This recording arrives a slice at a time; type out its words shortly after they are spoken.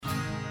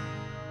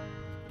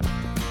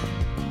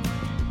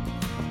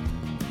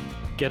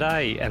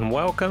G'day and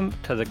welcome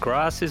to The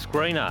Grass is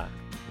Greener.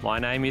 My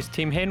name is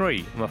Tim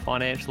Henry. I'm a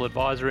financial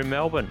advisor in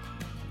Melbourne.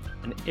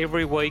 And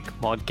every week,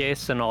 my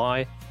guests and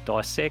I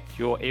dissect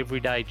your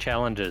everyday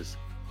challenges.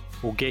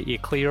 We'll get you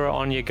clearer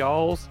on your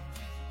goals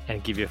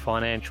and give you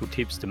financial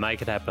tips to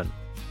make it happen.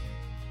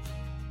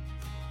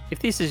 If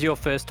this is your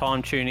first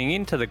time tuning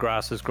in to The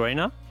Grass is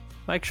Greener,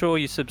 make sure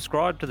you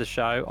subscribe to the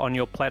show on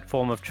your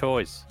platform of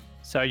choice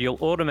so you'll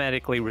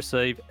automatically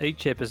receive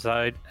each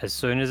episode as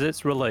soon as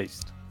it's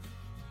released.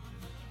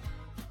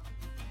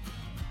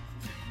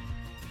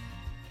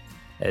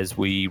 As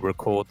we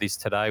record this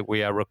today,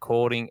 we are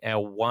recording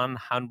our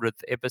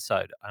 100th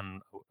episode,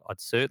 and I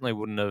certainly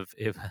wouldn't have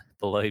ever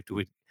believed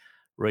we'd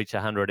reach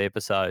 100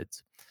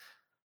 episodes.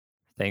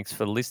 Thanks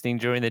for listening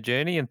during the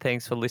journey, and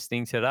thanks for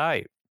listening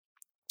today.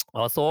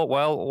 I thought,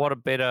 well, what a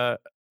better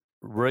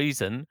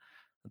reason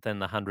than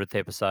the 100th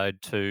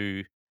episode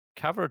to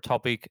cover a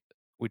topic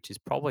which is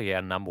probably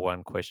our number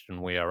one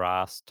question we are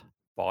asked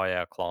by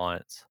our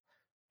clients.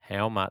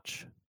 How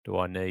much do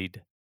I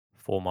need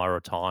for my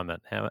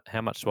retirement?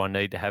 How much do I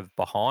need to have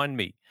behind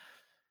me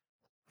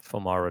for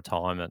my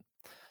retirement?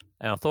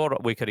 And I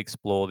thought we could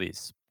explore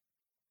this.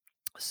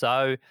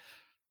 So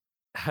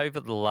over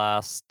the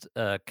last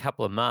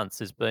couple of months,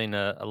 there's been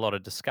a lot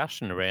of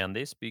discussion around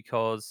this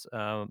because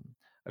a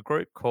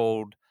group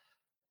called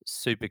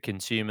Super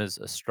Consumers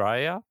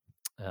Australia,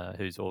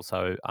 who's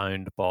also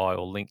owned by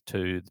or linked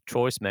to the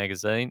Choice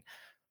magazine,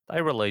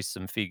 they released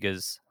some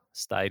figures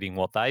stating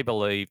what they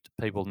believed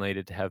people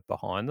needed to have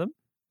behind them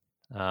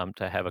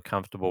to have a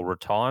comfortable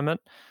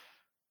retirement.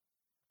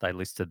 They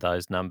listed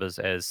those numbers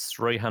as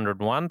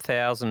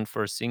 301,000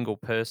 for a single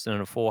person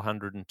and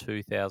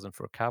 402,000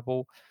 for a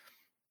couple.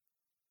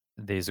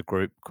 There's a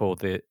group called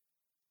the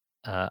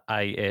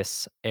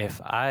ASFA,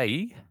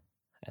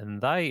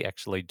 and they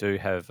actually do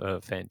have a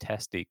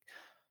fantastic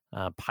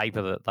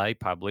paper that they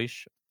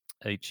publish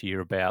each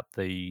year about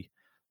the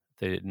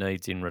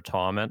needs in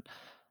retirement.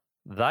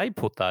 They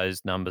put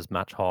those numbers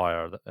much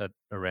higher at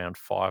around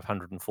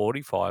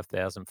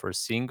 545,000 for a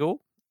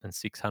single and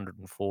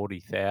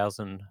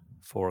 640,000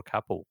 for a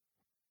couple.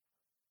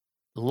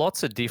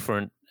 Lots of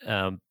different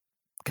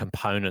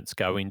components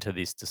go into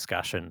this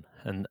discussion,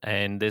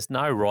 and there's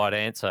no right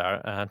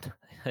answer.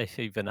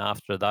 Even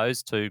after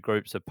those two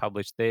groups have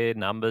published their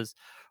numbers,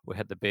 we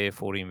had the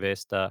Barefoot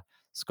investor,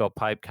 Scott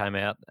Pape, came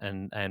out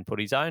and put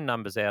his own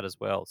numbers out as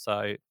well.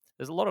 So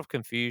there's a lot of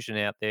confusion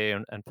out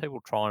there and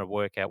people trying to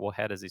work out, well,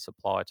 how does this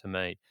apply to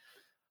me?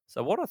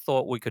 So what I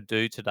thought we could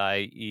do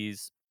today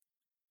is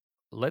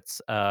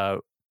let's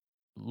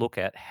look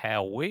at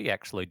how we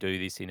actually do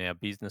this in our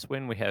business.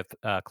 When we have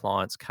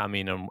clients come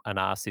in and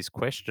ask this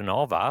question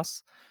of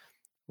us,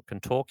 we can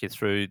talk you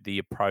through the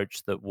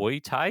approach that we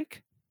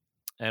take.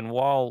 And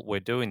while we're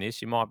doing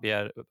this, you might be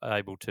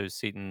able to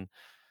sit and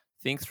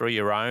think through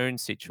your own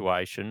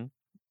situation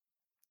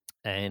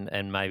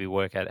and maybe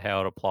work out how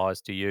it applies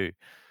to you.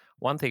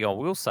 One thing I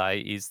will say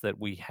is that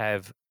we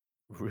have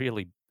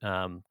really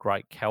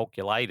great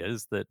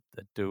calculators that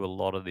do a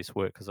lot of this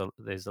work because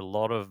there's a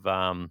lot of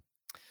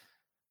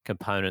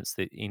components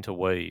that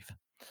interweave.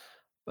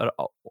 But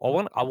I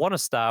want to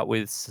start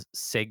with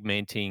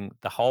segmenting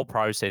the whole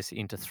process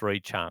into three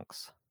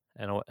chunks,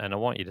 and I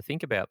want you to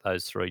think about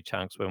those three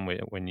chunks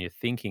when you're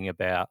thinking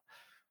about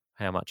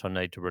how much I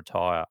need to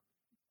retire.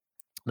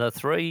 The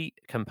three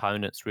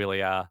components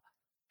really are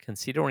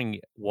considering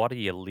what are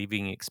your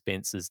living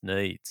expenses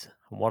needs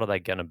and what are they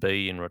going to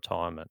be in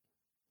retirement.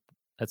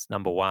 That's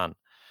number one.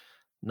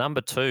 Number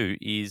two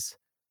is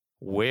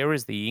where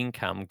is the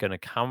income going to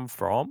come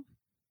from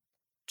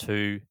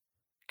to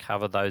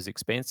cover those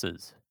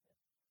expenses?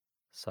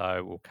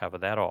 So we'll cover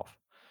that off.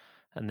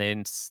 And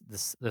then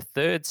the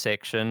third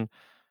section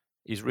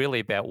is really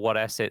about what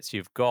assets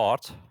you've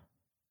got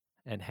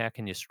and how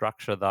can you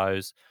structure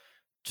those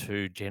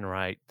to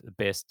generate the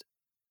best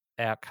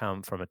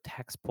outcome from a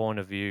tax point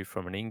of view,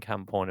 from an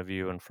income point of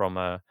view, and from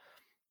a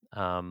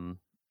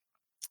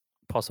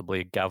possibly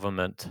a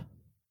government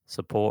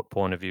support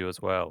point of view as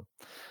well.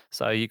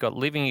 So you've got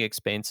living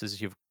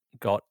expenses, you've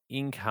got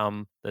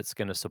income that's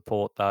going to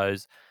support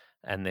those,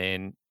 and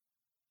then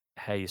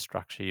how you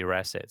structure your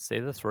assets.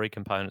 They're the three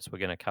components we're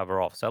going to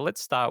cover off. So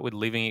let's start with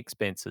living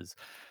expenses.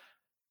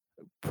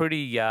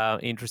 Pretty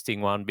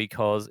interesting one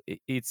because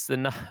it's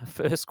the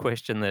first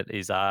question that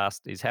is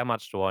asked is how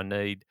much do I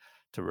need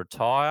to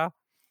retire?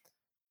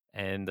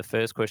 And the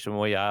first question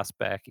we ask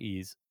back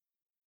is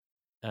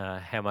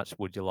how much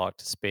would you like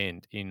to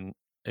spend in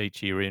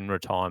each year in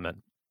retirement?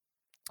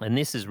 And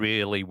this is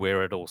really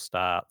where it all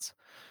starts.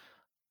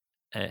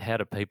 How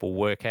do people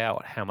work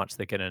out how much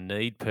they're going to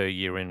need per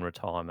year in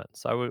retirement?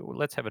 So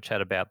let's have a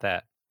chat about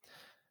that.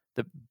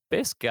 The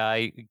best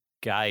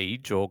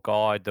gauge or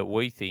guide that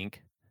we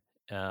think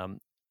to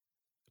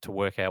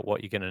work out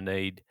what you're going to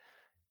need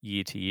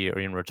year to year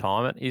in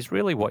retirement is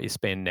really what you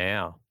spend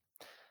now.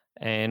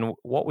 And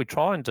what we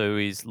try and do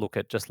is look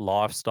at just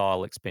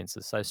lifestyle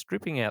expenses. So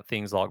stripping out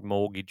things like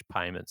mortgage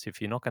payments.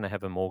 If you're not going to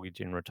have a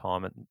mortgage in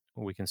retirement,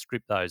 we can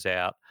strip those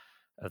out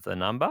of the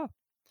number.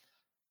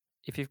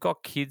 if you've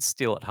got kids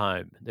still at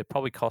home, they're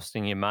probably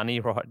costing you money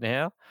right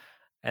now,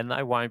 and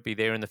they won't be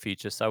there in the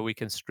future. So we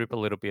can strip a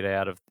little bit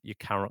out of your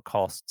current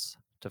costs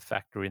to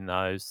factor in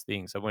those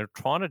things. And we're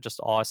trying to just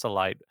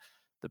isolate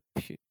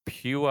the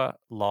pure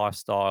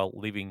lifestyle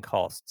living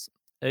costs,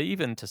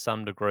 even to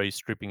some degree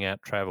stripping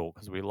out travel,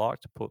 because we like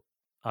to put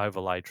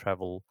overlay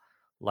travel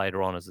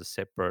later on as a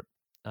separate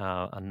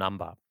a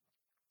number.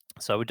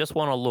 So we just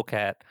want to look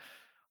at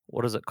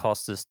what does it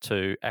cost us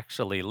to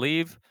actually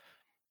live,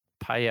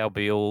 pay our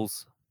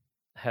bills,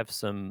 have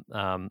some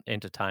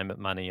entertainment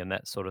money and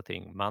that sort of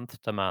thing, month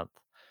to month.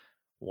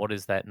 What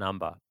is that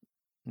number?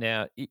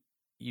 Now, it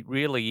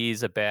really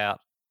is about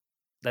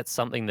that's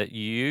something that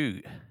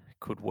you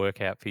could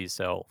work out for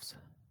yourselves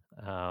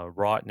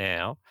right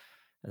now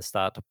and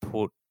start to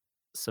put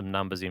some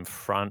numbers in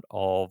front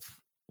of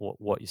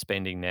what you're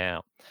spending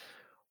now.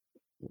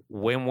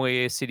 When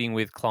we're sitting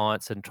with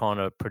clients and trying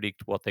to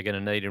predict what they're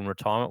going to need in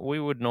retirement,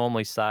 we would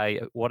normally say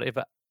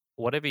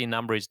whatever your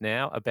number is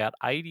now, about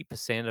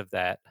 80% of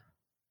that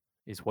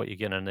is what you're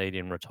going to need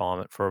in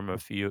retirement from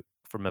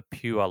a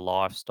pure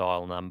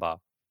lifestyle number.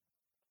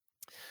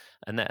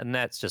 And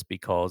that's just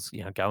because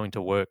going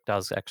to work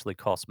does actually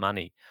cost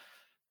money.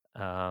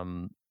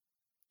 You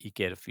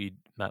get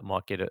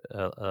might get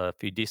a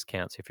few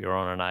discounts if you're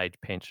on an age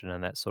pension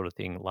and that sort of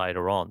thing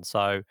later on.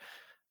 So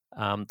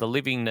the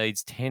living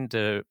needs tend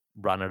to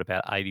run at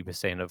about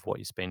 80% of what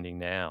you're spending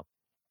now.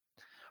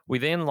 We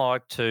then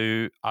like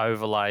to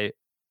overlay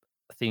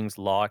things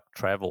like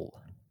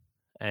travel,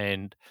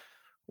 and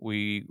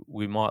we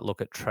might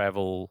look at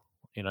travel.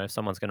 If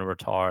someone's going to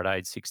retire at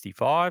age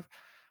 65,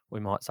 we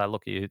might say,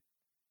 look,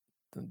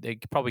 they're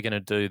probably going to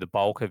do the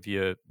bulk of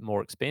your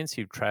more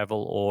expensive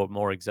travel or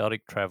more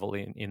exotic travel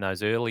in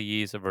those early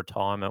years of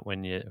retirement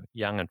when you're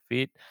young and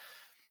fit.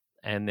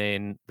 And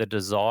then the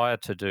desire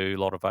to do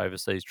a lot of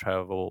overseas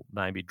travel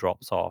maybe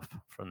drops off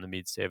from the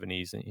mid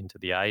 70s into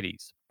the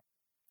 80s.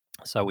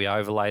 So we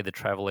overlay the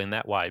travel in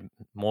that way,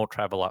 more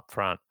travel up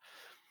front.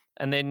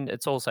 And then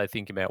it's also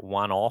thinking about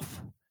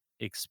one-off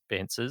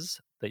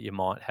expenses that you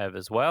might have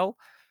as well.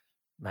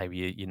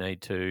 Maybe you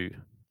need to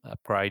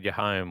upgrade your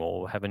home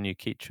or have a new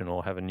kitchen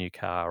or have a new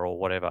car or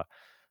whatever.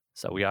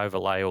 So we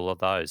overlay all of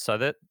those. So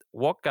that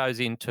what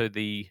goes into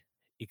the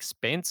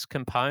expense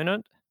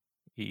component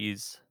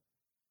is,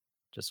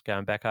 just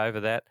going back over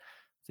that,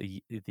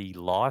 the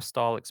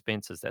lifestyle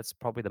expenses, that's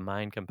probably the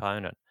main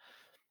component.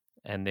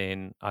 And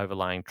then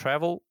overlaying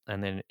travel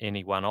and then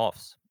any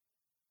one-offs.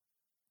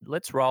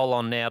 Let's roll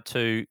on now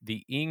to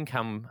the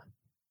income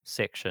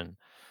section.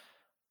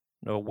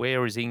 Now,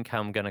 where is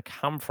income going to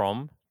come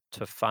from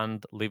to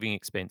fund living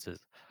expenses?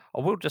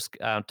 I will just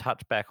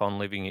touch back on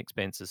living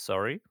expenses,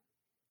 sorry.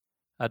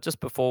 Just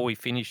before we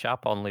finish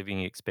up on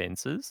living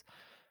expenses,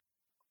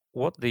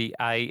 what the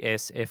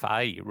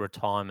ASFA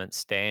retirement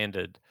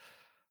standard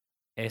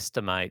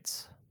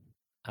estimates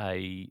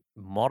a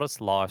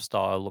modest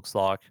lifestyle looks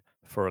like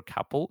for a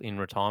couple in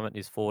retirement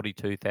is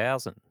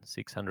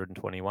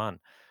 42,621.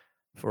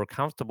 For a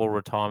comfortable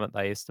retirement,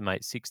 they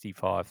estimate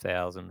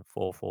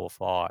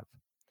 65,445.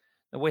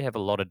 Now, we have a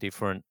lot of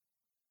different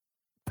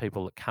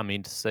people that come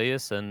in to see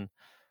us, and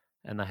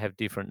they have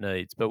different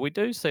needs. But we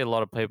do see a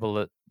lot of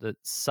people that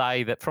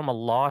say that from a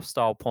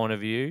lifestyle point of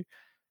view,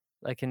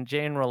 they can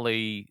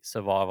generally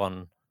survive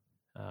on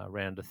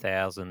around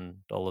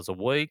 $1,000 a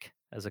week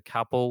as a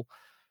couple.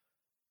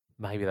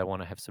 Maybe they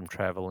want to have some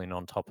travel in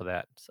on top of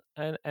that.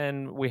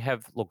 And we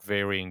have,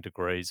 varying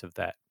degrees of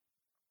that.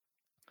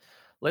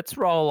 Let's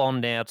roll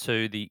on now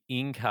to the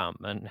income.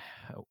 And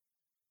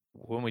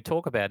when we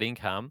talk about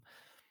income,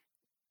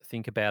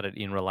 think about it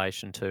in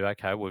relation to,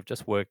 okay, we've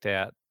just worked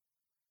out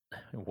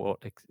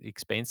what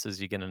expenses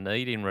you're going to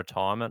need in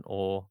retirement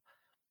or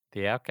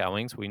the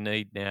outgoings. We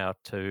need now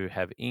to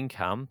have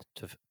income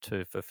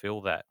to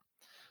fulfill that.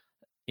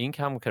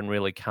 Income can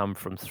really come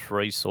from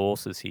three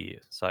sources here.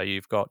 So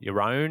you've got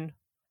your own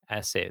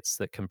assets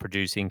that can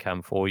produce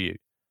income for you.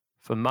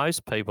 For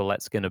most people,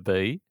 that's going to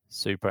be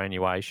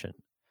superannuation.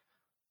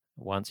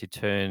 Once you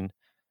turn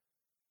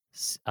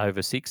over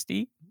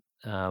 60,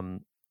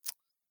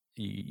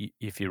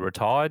 if you're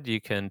retired, you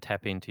can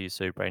tap into your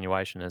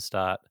superannuation and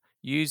start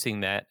using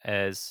that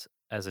as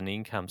an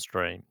income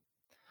stream.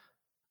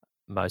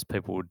 Most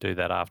people would do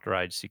that after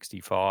age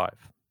 65.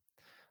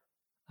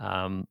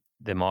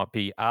 There might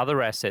be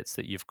other assets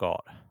that you've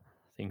got,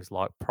 things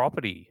like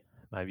property.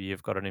 Maybe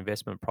you've got an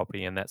investment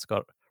property and that's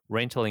got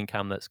rental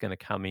income that's going to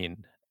come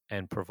in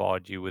and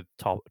provide you with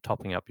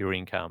topping up your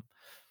income.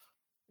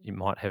 You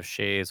might have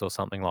shares or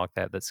something like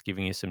that that's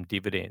giving you some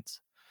dividends.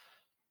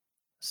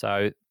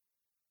 So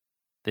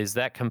there's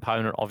that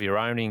component of your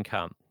own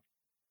income.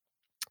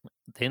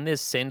 Then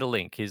there's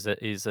Centrelink is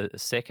a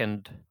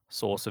second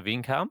source of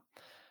income,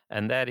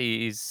 and that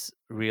is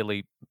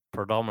really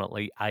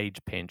predominantly age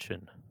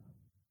pension.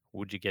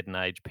 Would you get an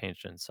age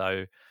pension?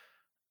 So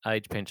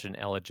age pension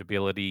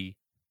eligibility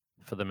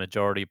for the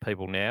majority of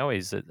people now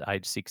is at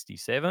age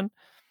 67.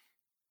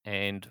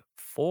 And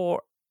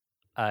for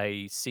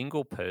a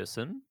single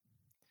person,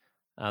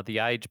 the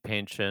age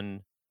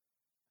pension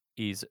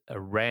is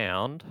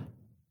around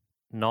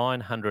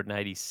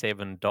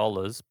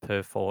 $987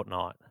 per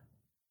fortnight,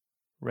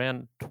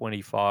 around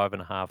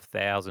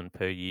 25,500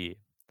 per year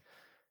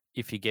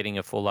if you're getting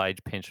a full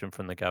age pension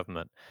from the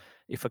government.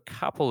 If a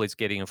couple is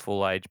getting a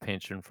full age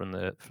pension from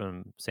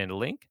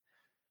Centrelink,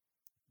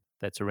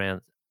 that's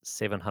around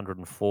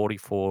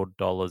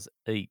 $744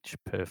 each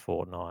per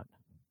fortnight,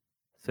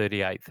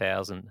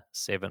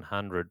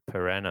 38,700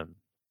 per annum.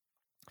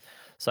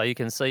 So you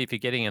can see if you're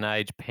getting an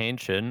age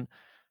pension,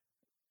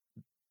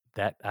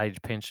 that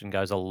age pension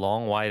goes a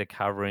long way to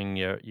covering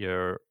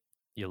your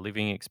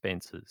living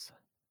expenses,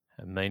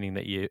 meaning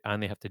that you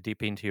only have to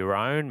dip into your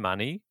own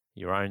money,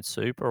 your own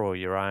super or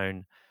your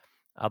own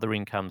other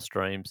income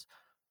streams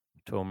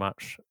to a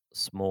much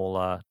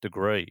smaller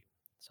degree.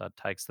 So it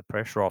takes the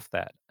pressure off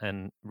that.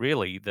 And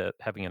really,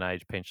 having an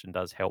age pension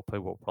does help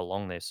people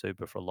prolong their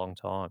super for a long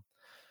time.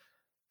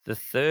 The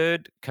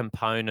third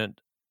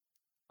component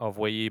of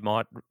where you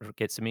might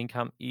get some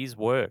income is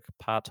work,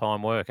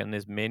 part-time work. And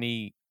there's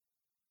many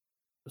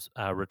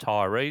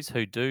retirees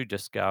who do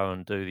just go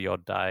and do the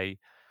odd day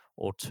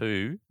or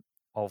two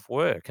of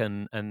work.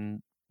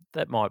 And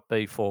that might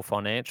be for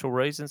financial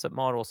reasons. It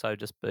might also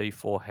just be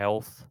for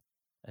health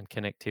and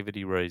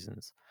connectivity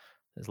reasons.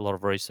 There's a lot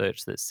of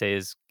research that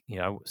says,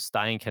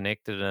 staying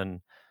connected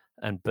and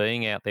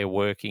being out there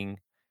working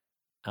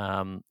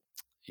can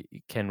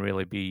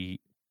really be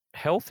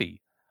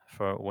healthy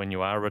for when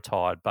you are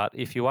retired. But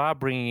if you are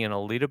bringing in a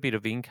little bit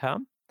of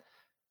income,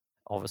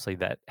 obviously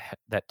that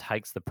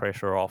takes the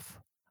pressure off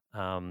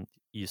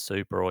your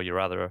super or your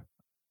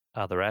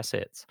other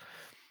assets.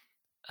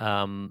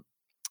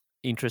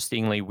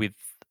 Interestingly, with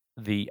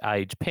the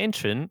age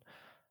pension,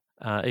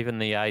 even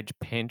the age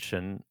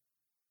pension,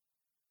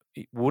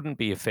 it wouldn't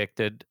be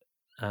affected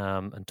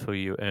until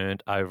you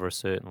earned over a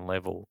certain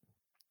level.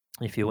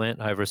 If you weren't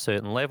over a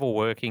certain level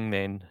working,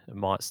 then it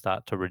might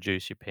start to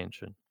reduce your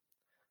pension.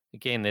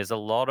 Again, there's a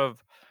lot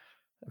of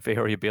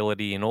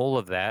variability in all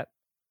of that,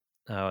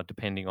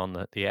 depending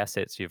on the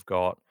assets you've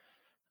got,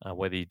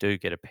 whether you do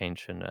get a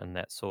pension and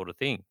that sort of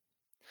thing.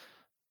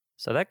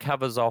 So that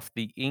covers off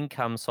the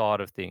income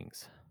side of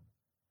things.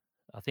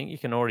 I think you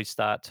can already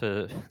start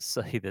to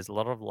see there's a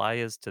lot of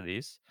layers to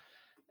this,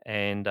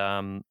 and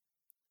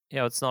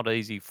it's not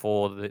easy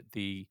for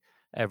the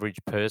average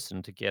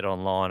person to get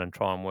online and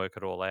try and work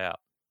it all out.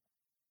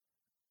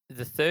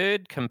 The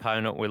third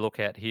component we look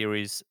at here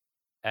is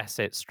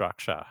asset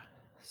structure.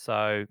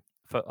 So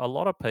for a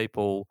lot of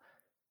people,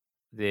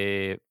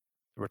 their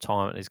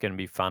retirement is going to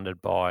be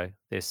funded by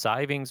their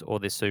savings or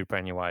their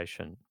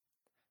superannuation.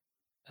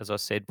 As I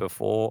said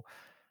before,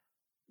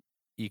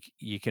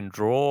 you can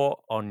draw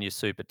on your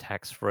super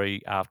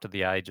tax-free after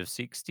the age of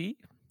 60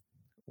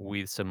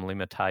 with some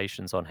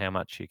limitations on how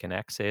much you can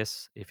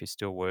access if you're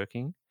still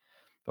working.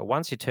 But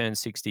once you turn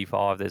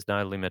 65, there's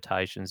no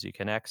limitations. You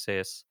can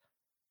access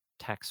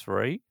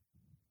tax-free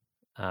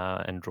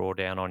and draw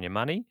down on your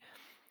money.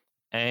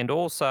 And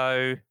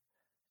also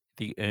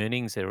the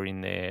earnings that are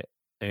in there,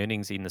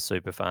 earnings in the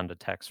super fund are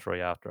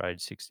tax-free after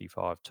age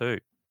 65 too.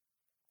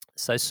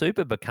 So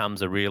super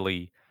becomes a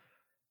really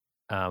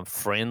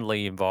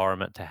friendly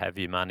environment to have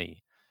your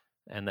money.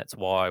 And that's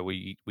why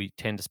we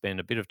tend to spend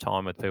a bit of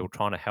time with people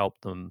trying to help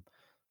them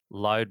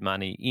load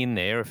money in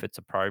there if it's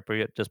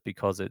appropriate, just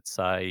because it's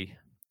a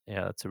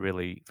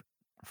really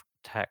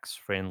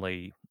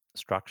tax-friendly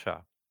structure.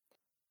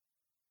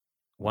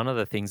 One of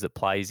the things that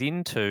plays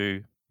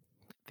into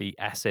the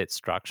asset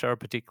structure,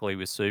 particularly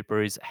with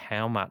super, is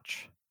how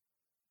much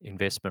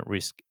investment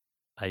risk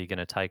are you going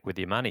to take with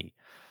your money?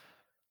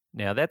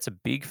 Now, that's a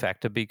big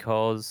factor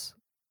because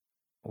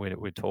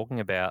we're talking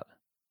about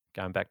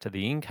going back to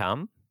the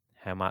income.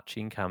 How much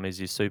income is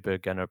your super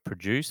going to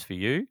produce for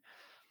you?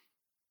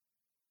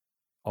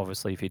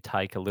 Obviously, if you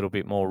take a little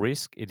bit more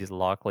risk, it is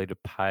likely to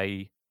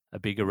pay a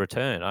bigger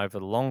return over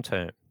the long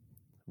term,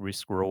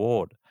 risk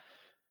reward.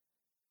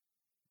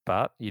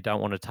 But you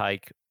don't want to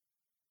take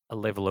a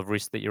level of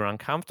risk that you're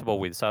uncomfortable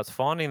with. So it's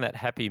finding that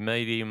happy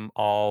medium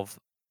of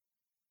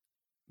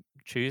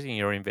choosing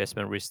your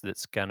investment risk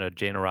that's going to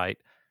generate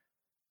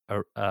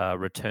a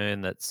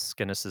return that's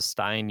going to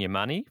sustain your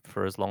money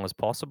for as long as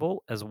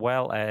possible, as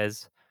well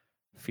as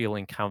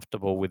feeling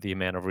comfortable with the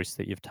amount of risk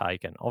that you've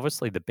taken.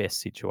 Obviously, the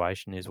best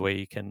situation is where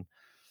you can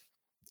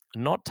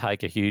not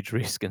take a huge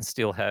risk and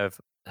still have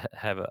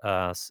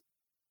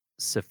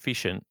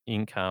sufficient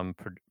income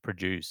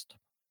produced.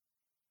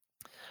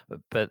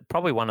 But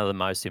probably one of the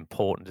most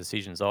important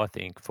decisions, I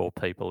think, for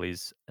people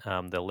is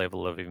the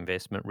level of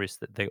investment risk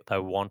that they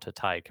want to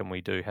take. And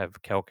we do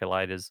have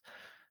calculators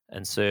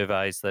and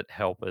surveys that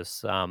help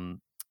us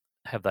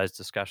have those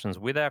discussions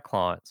with our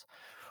clients.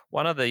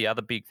 One of the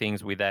other big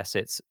things with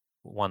assets,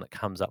 one that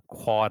comes up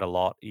quite a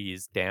lot,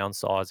 is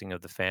downsizing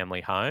of the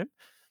family home.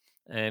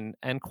 And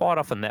quite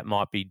often that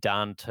might be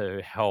done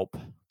to help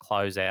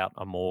close out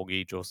a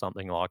mortgage or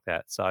something like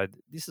that. So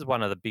this is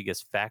one of the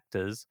biggest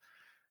factors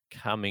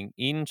coming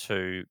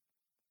into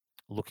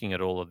looking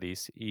at all of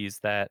this, is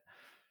that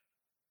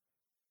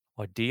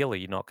ideally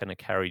you're not going to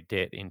carry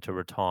debt into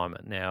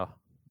retirement. Now,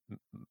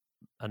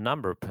 a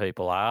number of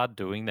people are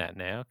doing that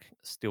now,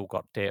 still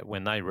got debt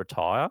when they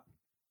retire.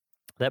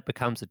 That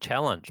becomes a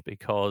challenge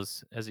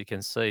because, as you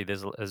can see,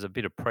 there's a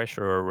bit of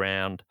pressure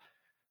around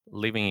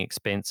living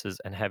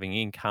expenses and having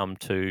income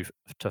to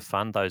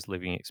fund those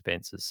living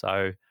expenses.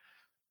 So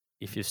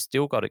if you've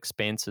still got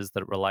expenses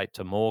that relate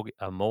to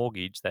a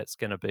mortgage, that's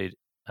going to be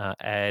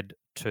add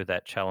to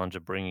that challenge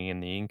of bringing in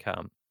the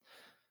income.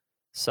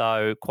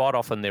 So quite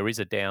often there is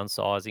a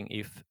downsizing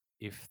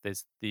if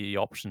there's the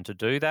option to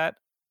do that.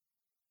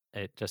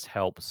 It just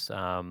helps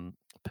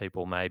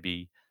people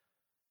maybe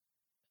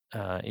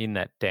in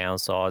that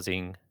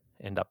downsizing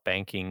end up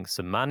banking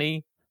some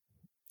money,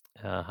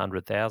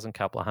 100,000,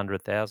 couple of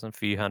 100,000,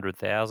 few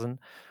 100,000,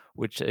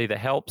 which either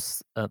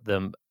helps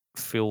them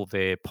fill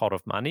their pot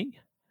of money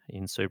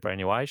in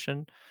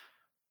superannuation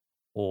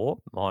or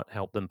might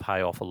help them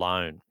pay off a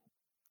loan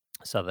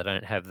so they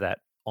don't have that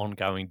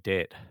ongoing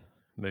debt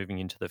moving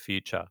into the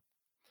future.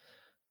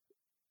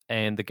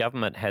 And the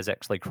government has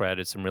actually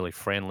created some really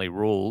friendly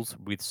rules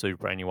with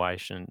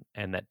superannuation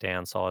and that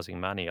downsizing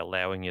money,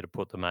 allowing you to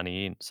put the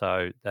money in.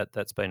 So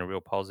that's been a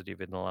real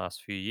positive in the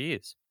last few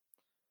years.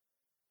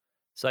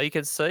 So you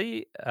can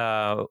see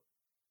how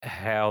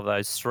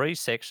those three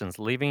sections,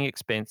 living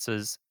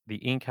expenses, the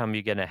income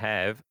you're going to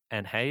have,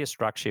 and how you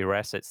structure your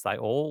assets, they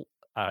all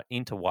are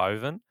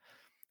interwoven,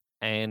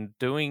 and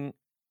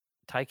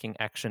taking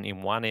action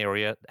in one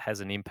area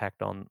has an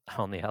impact on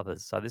the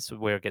others. So this is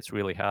where it gets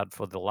really hard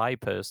for the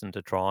layperson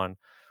to try and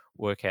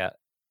work out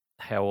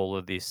how all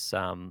of this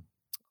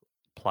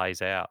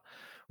plays out.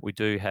 We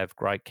do have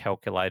great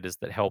calculators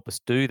that help us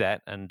do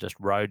that and just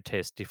road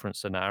test different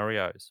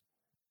scenarios.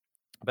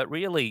 But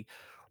really,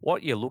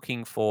 what you're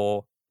looking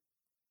for,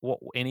 what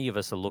any of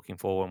us are looking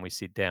for when we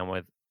sit down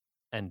with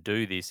and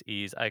do this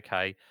is,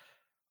 okay,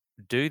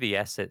 do the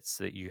assets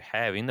that you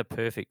have in the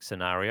perfect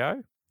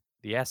scenario,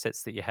 the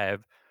assets that you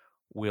have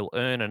will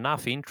earn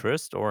enough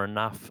interest or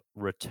enough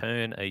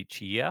return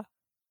each year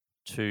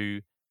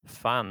to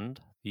fund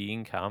the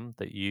income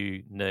that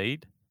you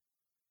need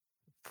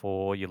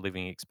for your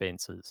living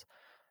expenses.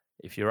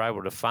 If you're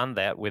able to fund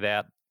that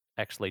without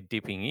actually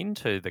dipping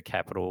into the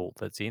capital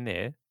that's in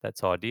there,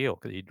 that's ideal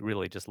because you're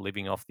really just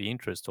living off the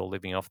interest or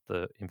living off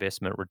the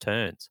investment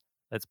returns.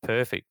 That's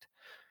perfect.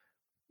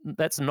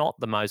 That's not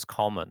the most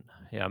common.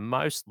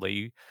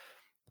 Mostly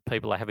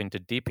people are having to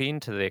dip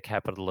into their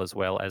capital as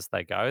well as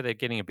they go. They're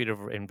getting a bit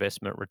of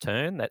investment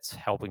return. That's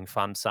helping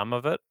fund some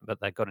of it,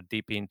 but they've got to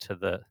dip into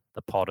the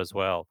pot as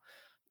well.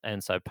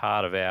 And so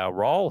part of our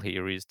role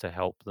here is to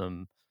help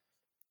them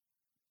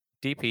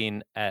dip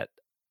in at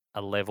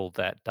a level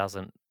that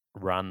doesn't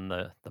run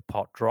the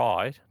pot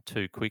dry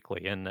too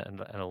quickly and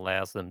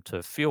allows them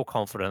to feel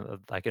confident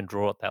that they can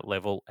draw at that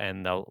level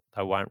and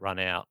they won't run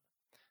out.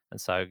 And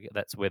so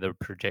that's where the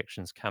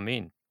projections come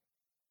in.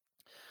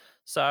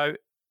 So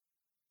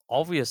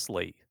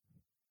obviously,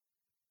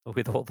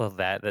 with all of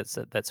that,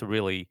 that's a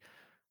really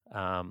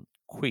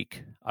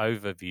quick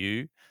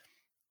overview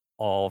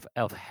of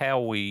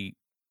how we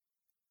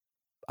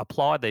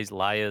apply these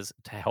layers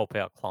to help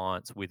our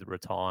clients with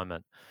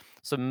retirement.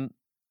 Some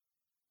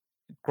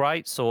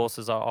great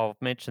sources.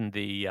 I've mentioned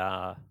the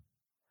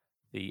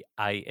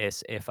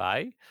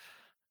ASFA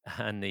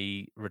and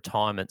the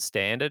retirement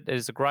standard. It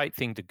is a great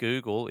thing to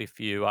Google if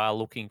you are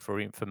looking for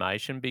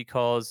information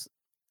because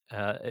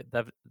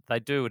they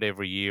do it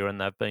every year and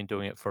they've been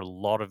doing it for a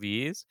lot of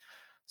years.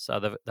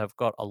 So they've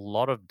got a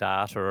lot of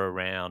data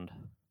around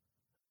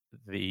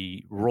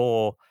the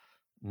raw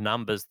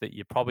numbers that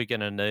you're probably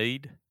going to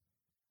need,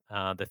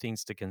 the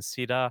things to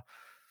consider,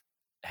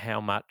 how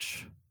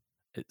much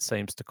it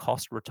seems to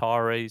cost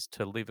retirees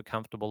to live a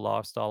comfortable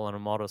lifestyle and a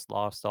modest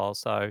lifestyle.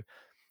 So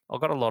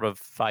I've got a lot of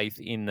faith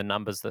in the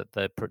numbers that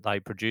they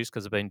produce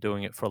because I've been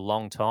doing it for a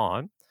long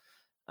time.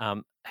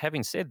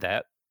 Having said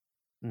that,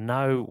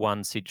 no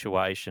one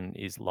situation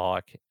is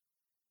like,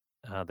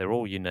 they're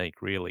all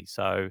unique, really.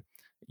 So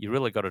you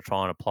really got to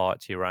try and apply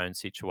it to your own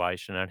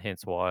situation, and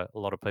hence why a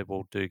lot of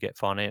people do get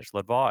financial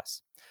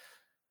advice.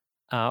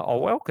 I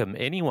welcome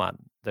anyone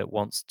that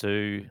wants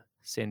to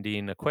send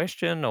in a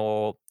question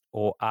or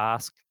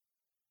ask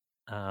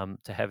to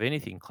have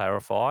anything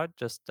clarified.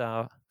 Just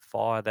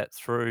fire that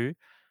through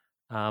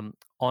on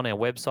our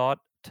website,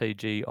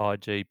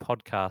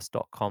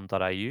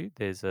 tgigpodcast.com.au.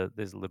 There's a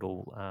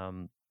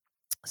little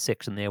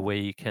section there where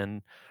you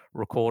can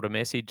record a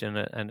message and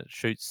it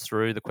shoots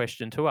through the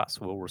question to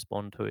us. We'll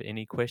respond to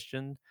any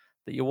question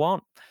that you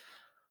want.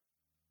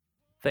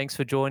 Thanks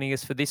for joining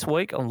us for this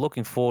week. I'm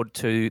looking forward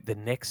to the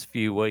next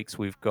few weeks.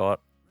 We've got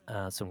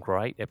some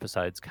great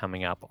episodes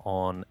coming up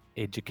on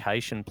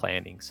education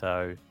planning,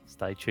 so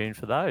stay tuned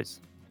for those.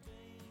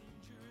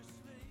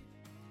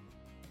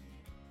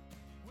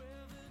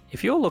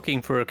 If you're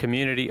looking for a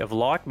community of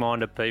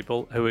like-minded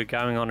people who are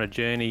going on a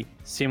journey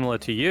similar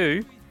to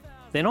you,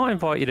 then I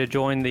invite you to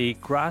join the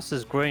Grass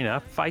is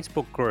Greener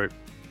Facebook group,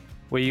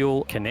 where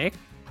you'll connect,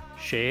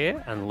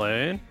 share and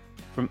learn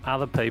from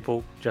other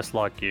people just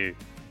like you.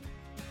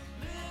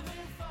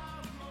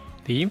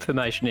 The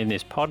information in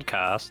this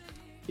podcast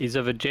is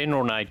of a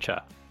general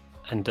nature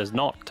and does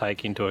not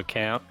take into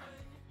account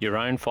your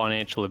own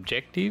financial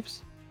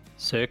objectives,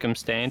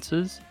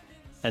 circumstances,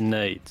 and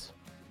needs.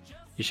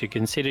 You should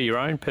consider your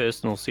own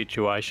personal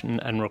situation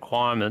and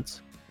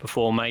requirements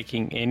before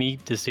making any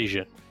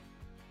decision.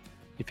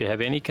 If you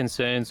have any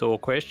concerns or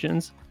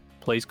questions,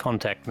 please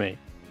contact me.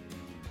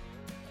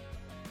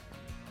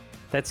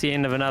 That's the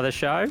end of another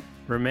show.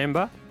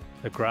 Remember,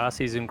 the grass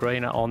isn't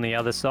greener on the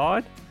other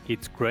side,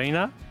 it's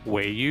greener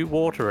where you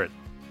water it.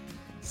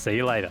 See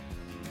you later.